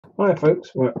Hi folks,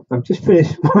 well, I've just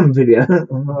finished one video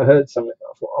and I heard something that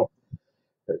I thought, oh,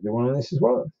 better do one on this as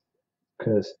well,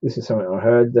 because this is something I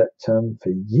heard that for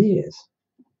years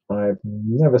I've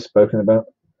never spoken about.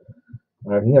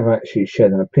 I've never actually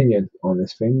shared an opinion on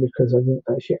this thing because I didn't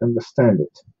actually understand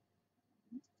it.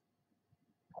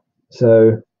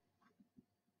 So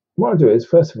what I'll do is,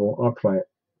 first of all, I'll play it.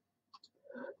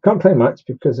 Can't play much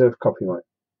because of copyright.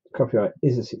 Copyright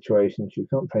is a situation, so you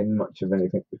can't play much of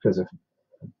anything because of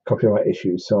copyright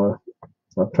issues. So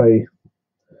I'll play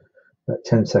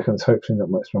 10 seconds, hopefully not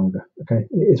much longer. Okay,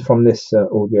 it is from this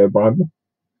audio Bible.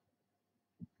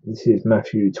 This is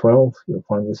Matthew 12, you'll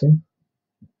find this in.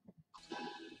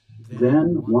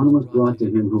 Then one was brought to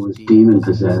him who was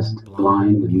demon-possessed,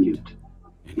 blind and mute,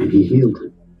 and he healed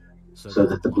him, so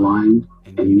that the blind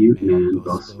and mute man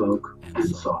both spoke and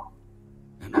saw.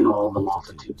 And all the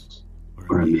multitudes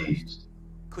were amazed.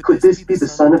 Could this be the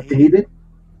son of David?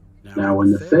 Now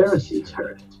when the Pharisees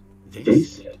heard it, they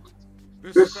said,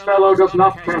 This fellow does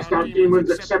not cast out demons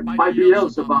except by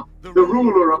Beelzebub, the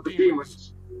ruler of the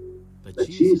demons. But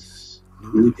Jesus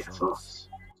knew their thoughts.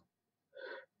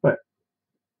 Right.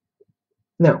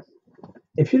 Now,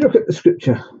 if you look at the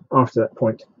scripture after that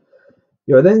point,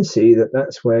 you'll then see that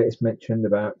that's where it's mentioned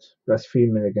about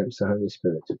blaspheming against the Holy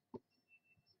Spirit.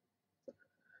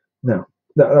 Now,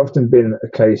 that had often been a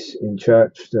case in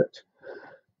church that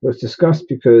was discussed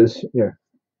because,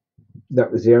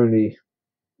 that was the only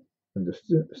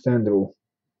understandable,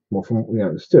 well, from what we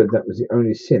understood, that was the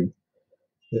only sin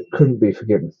that couldn't be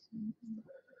forgiven.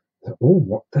 So, oh,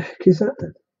 what the heck is that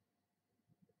then?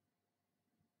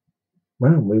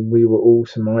 Well, we were all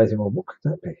surmising, well, what could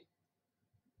that be?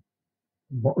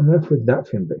 What on earth would that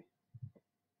thing be?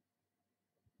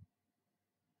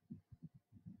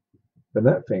 But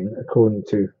that thing, according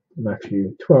to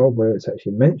Matthew 12, where it's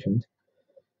actually mentioned,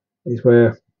 is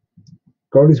where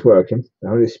God is working, the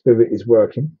Holy Spirit is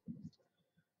working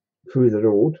through the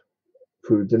Lord,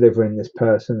 through delivering this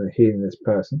person and healing this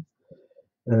person.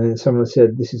 And then someone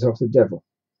said, this is of the devil.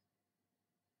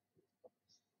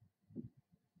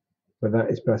 But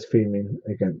that is blaspheming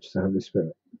against the Holy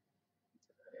Spirit.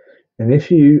 And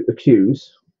if you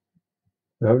accuse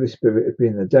the Holy Spirit of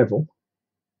being the devil,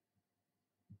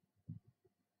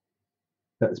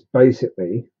 that's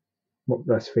basically what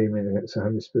blaspheming against the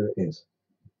Holy Spirit is.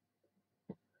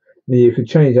 Now you could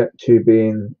change that to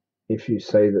being, if you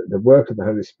say that the work of the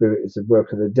Holy Spirit is the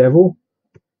work of the devil,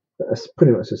 that's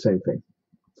pretty much the same thing.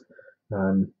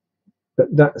 But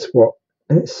that's what,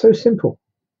 and it's so simple.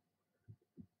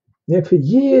 For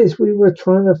years we were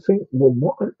trying to think, well,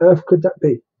 what on earth could that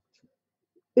be?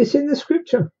 It's in the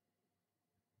scripture.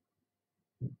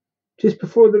 Just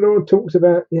before the Lord talks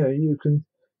about, you can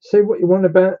say what you want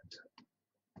about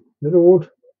the Lord,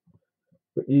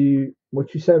 but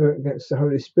what you say against the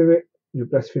Holy Spirit, your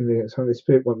blasphemy against the Holy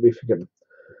Spirit won't be forgiven.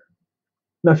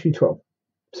 Matthew 12.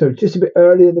 So just a bit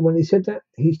earlier than when he said that,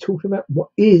 he's talking about what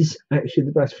is actually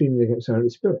the blasphemy against the Holy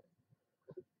Spirit.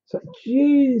 It's like,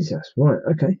 Jesus, right,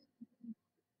 okay.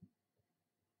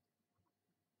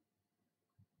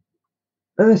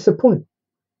 And that's the point.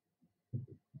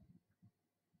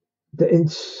 That in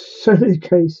so many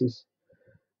cases,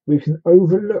 we can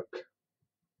overlook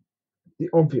the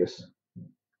obvious.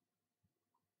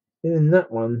 And in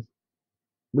that one,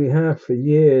 we have for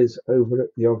years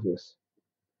overlooked the obvious.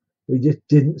 We just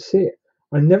didn't see it.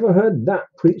 I never heard that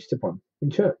preached upon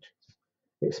in church,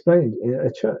 explained in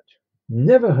a church.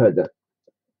 Never heard that.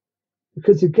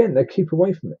 Because again, they keep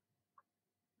away from it.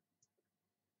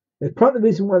 And part of the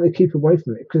reason why they keep away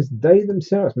from it, because they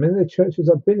themselves, many of the churches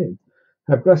I've been in,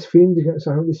 have blasphemed against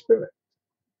the Holy Spirit.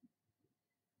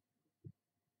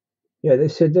 They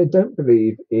said they don't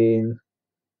believe in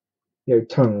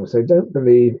tongues. They don't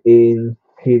believe in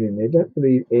healing. They don't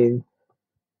believe in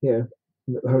that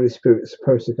the Holy Spirit is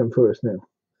supposed to come through us now.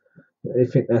 They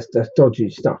think that's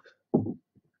dodgy stuff.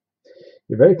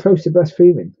 You're very close to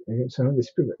blaspheming against the Holy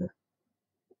Spirit now.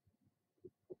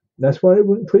 That's why they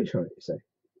wouldn't preach on it, you say.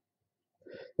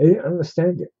 They didn't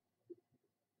understand it.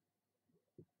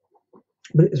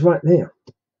 But it's right there.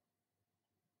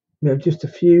 Just a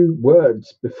few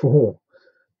words before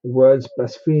the words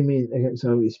blaspheming against the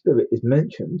Holy Spirit is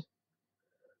mentioned,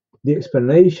 the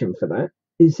explanation for that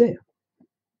is there.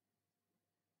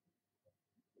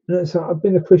 And it's like, I've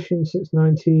been a Christian since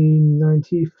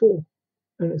 1994.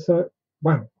 And it's like,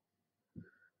 wow.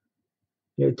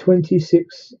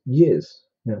 26 years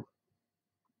now.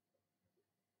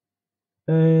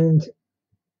 And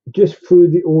just through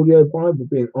the audio Bible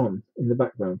being on in the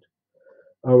background,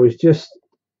 I was just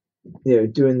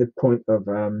doing the point of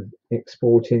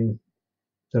exporting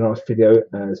the last video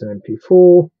as an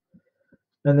MP4,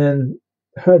 and then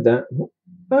heard that.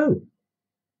 Oh,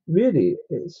 really?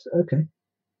 It's okay.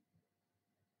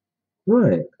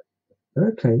 Right.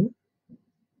 Okay.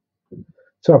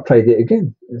 So I played it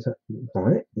again. It's like,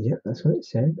 right. Yeah, that's what it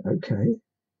said. Okay.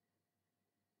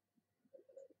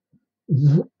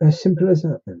 As simple as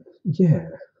that then. Yeah.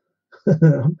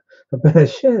 I better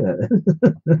share that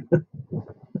then.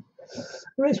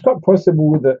 I mean, it's quite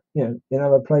possible that, in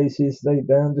other places they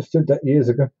understood that years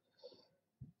ago.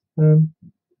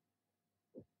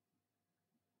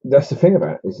 That's the thing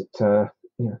about it, is that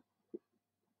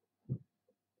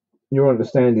your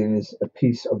understanding is a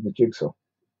piece of the jigsaw.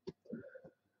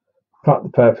 Part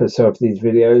of the purpose of these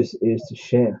videos is to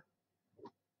share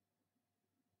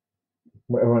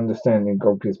whatever understanding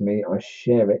God gives me. I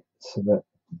share it so that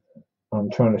I'm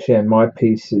trying to share my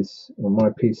pieces, or my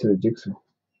piece of the jigsaw,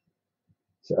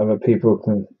 so other people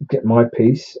can get my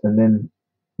piece, and then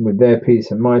with their piece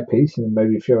and my piece, and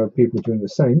maybe if other people doing the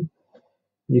same,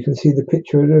 you can see the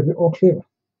picture a little bit more clearer.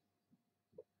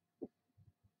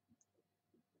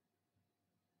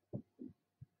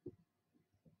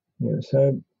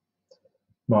 So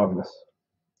marvelous,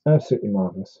 absolutely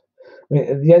marvelous. I mean,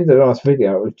 at the end of the last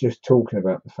video, I was just talking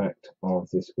about the fact of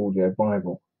this audio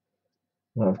Bible.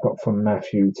 And I've got from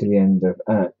Matthew to the end of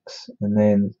Acts, and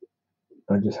then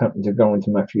I just happened to go into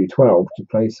Matthew 12 to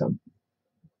play some,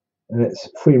 and it's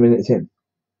 3 minutes in.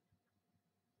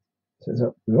 So it's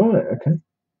like, right, okay,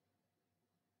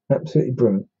 absolutely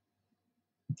brilliant,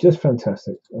 just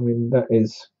fantastic. I mean, that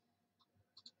is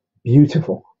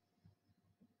beautiful.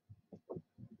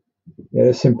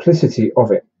 The simplicity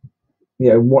of it.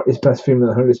 What is blaspheming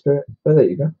the Holy Spirit? Well, there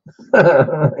you go.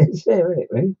 It's there, isn't it,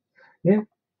 really? Yeah.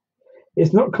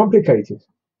 It's not complicated.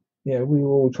 We were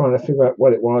all trying to figure out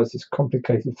what it was, this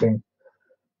complicated thing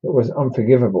that was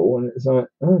unforgivable, and it's like,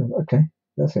 oh, okay,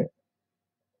 that's it.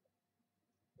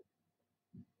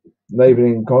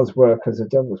 Labeling God's work as the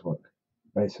devil's work,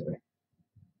 basically.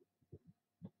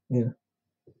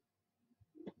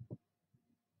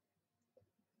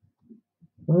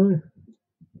 Oh,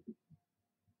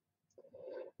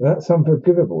 that's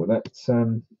unforgivable. That's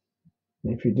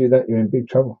if you do that, you're in big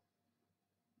trouble.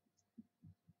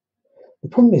 The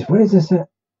problem is, where's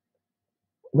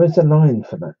the line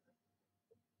for that?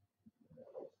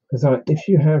 Because if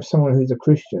you have someone who's a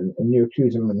Christian and you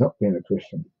accuse them of not being a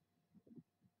Christian,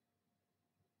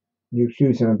 you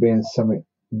accuse them of being something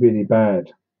really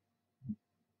bad,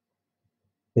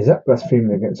 is that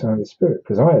blaspheming against the Holy Spirit?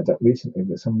 Because I had that recently,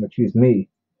 that someone accused me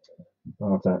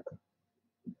of that.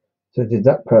 So did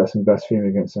that person blaspheme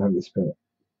against the Holy Spirit?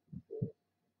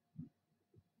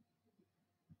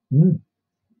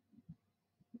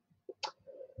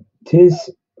 It is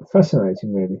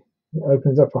fascinating, really. It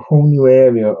opens up a whole new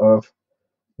area of,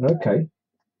 okay,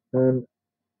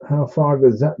 how far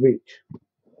does that reach?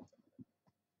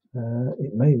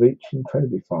 It may reach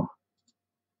incredibly far.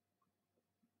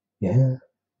 Yeah.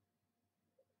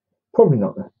 Probably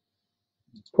not, though.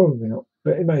 Probably not,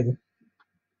 but it may do.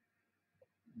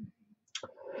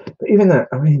 But even that,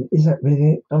 I mean, is that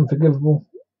really unforgivable?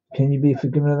 Can you be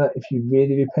forgiven of that if you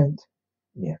really repent?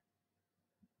 Yeah.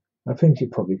 I think you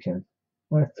probably can.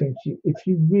 I think if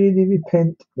you really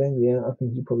repent, then yeah, I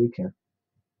think you probably can.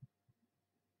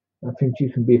 I think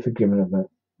you can be forgiven of that.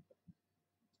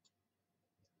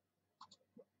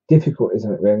 Difficult,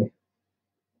 isn't it, really?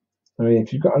 I mean,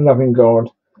 if you've got a loving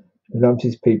God who loves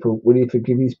his people, will he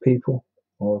forgive his people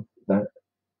of that?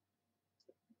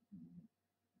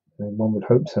 I mean, one would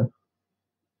hope so.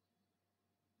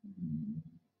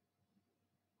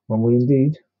 One would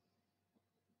indeed.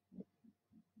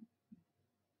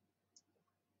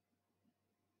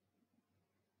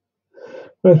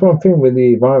 There's one thing with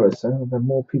the virus, though. I've had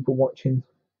more people watching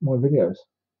my videos.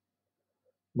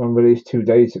 One released 2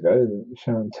 days ago, the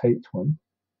Sharon Tate one.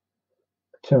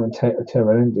 Sharon Tate, a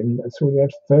Terror Ending. That's already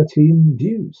had 13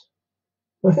 views.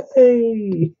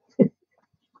 Hey!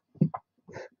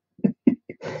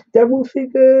 Double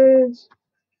figures!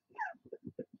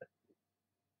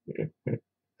 So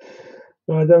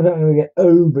I don't think I'm going to get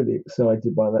overly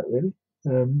excited by that, really.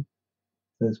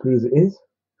 As good as it is.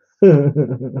 So,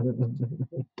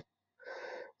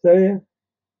 yeah.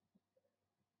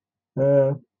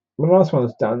 The last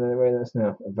one's done anyway. That's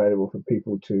now available for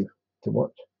people to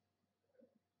watch.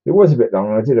 It was a bit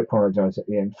long. I did apologise at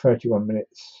the end. 31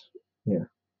 minutes. Yeah,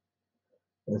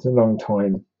 it's a long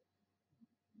time.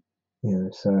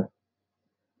 So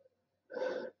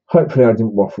hopefully I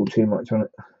didn't waffle too much on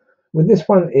it. With this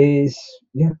one is,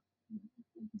 I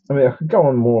mean, I could go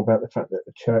on more about the fact that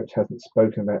the church hasn't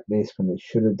spoken about this when they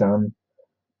should have done.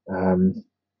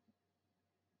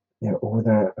 All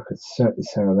that, I could certainly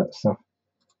say all that stuff.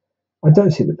 I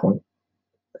don't see the point.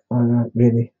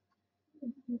 Really.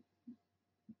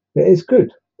 It is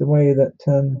good the way that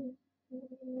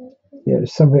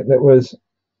something that was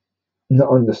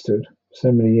not understood for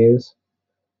so many years,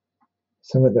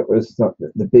 something that was like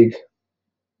the big,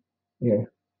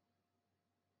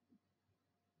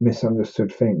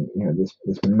 misunderstood thing,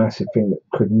 this massive thing that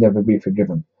could never be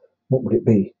forgiven. What would it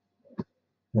be?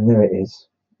 And there it is,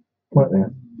 right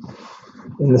there,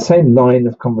 in the same line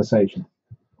of conversation.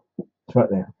 It's right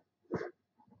there.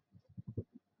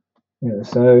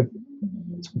 So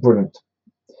brilliant.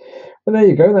 But there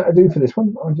you go. That'll do for this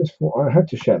one. I just thought I had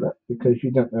to share that because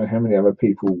you don't know how many other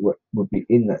people would be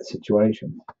in that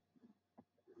situation.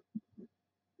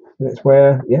 And it's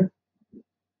where,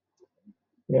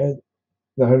 the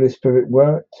Holy Spirit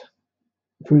worked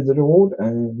through the Lord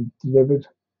and delivered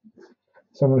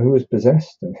someone who was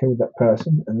possessed and healed that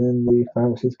person. And then the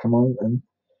Pharisees come on and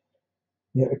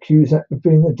accuse that of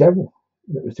being the devil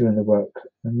that was doing the work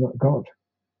and not God.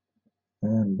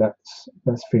 And that's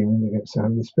blaspheming against the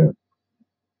Holy Spirit.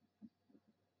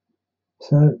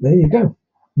 So there you go.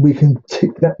 We can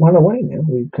tick that one away now.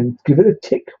 We can give it a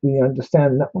tick. We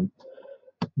understand that one.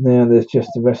 Now there's just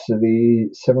the rest of the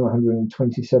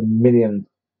 727 million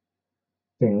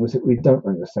things that we don't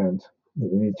understand that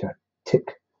we need to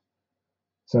tick.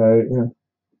 So,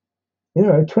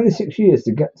 26 years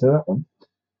to get to that one.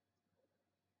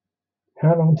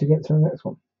 How long to get to the next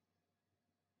one?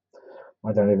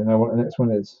 I don't even know what the next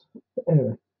one is. But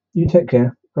anyway, you take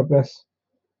care. God bless.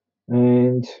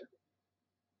 And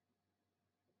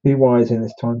be wise in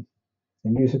this time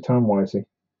and use the time wisely.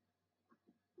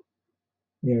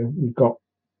 We've got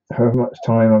however much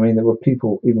time. I mean, there were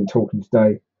people even talking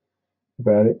today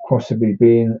about it possibly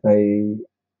being a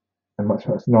much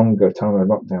longer time of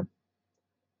lockdown,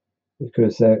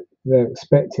 because they're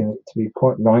expecting it to be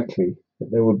quite likely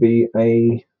that there will be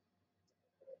a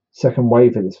second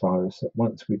wave of this virus. That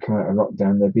once we come out of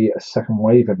lockdown, there'll be a second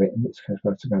wave of it, in which case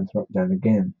we'll have to go into lockdown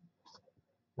again.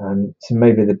 So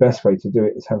maybe the best way to do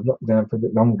it is have lockdown for a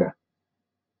bit longer,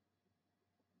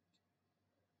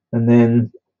 and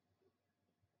then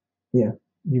you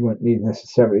won't need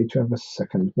necessarily to have a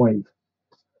second wave.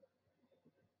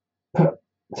 But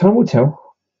time will tell.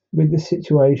 With this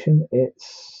situation,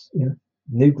 it's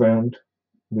new ground.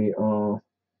 We are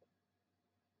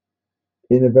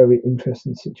in a very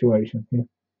interesting situation here.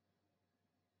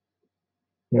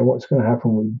 What's going to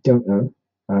happen, we don't know.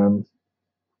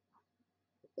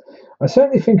 I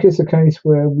certainly think it's a case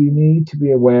where we need to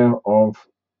be aware of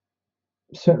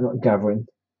certainly not gathering,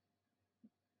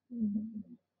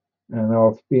 and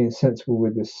of being sensible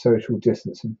with this social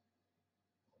distancing.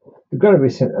 We've got to be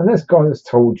sensible, unless God has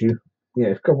told you.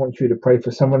 If God wants you to pray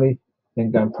for somebody,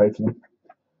 then go and pray for them.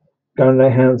 Go and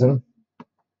lay hands on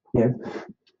them.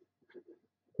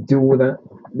 Do all that,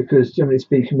 because generally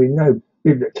speaking, we know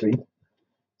biblically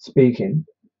speaking,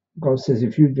 God says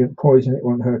if you drink poison, it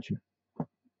won't hurt you.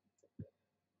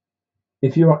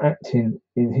 If you are acting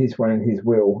in His way and His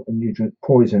will, and you drink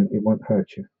poison, it won't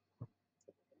hurt you.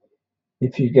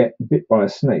 If you get bit by a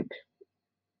snake,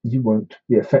 you won't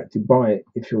be affected by it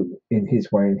if you're in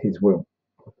His way and His will.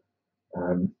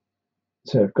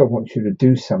 So if God wants you to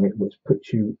do something which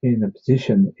puts you in a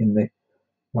position in the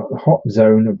hot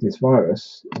zone of this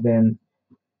virus, then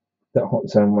that hot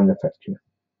zone won't affect you.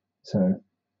 So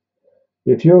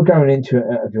if you're going into it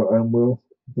out of your own will,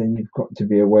 then you've got to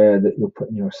be aware that you're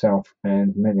putting yourself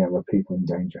and many other people in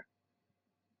danger.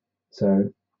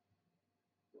 So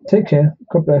take care,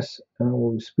 God bless, and I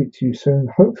will speak to you soon.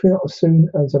 Hopefully not as soon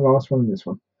as the last one in this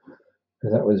one,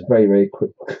 because that was very, very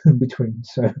quick in between.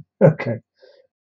 So, okay.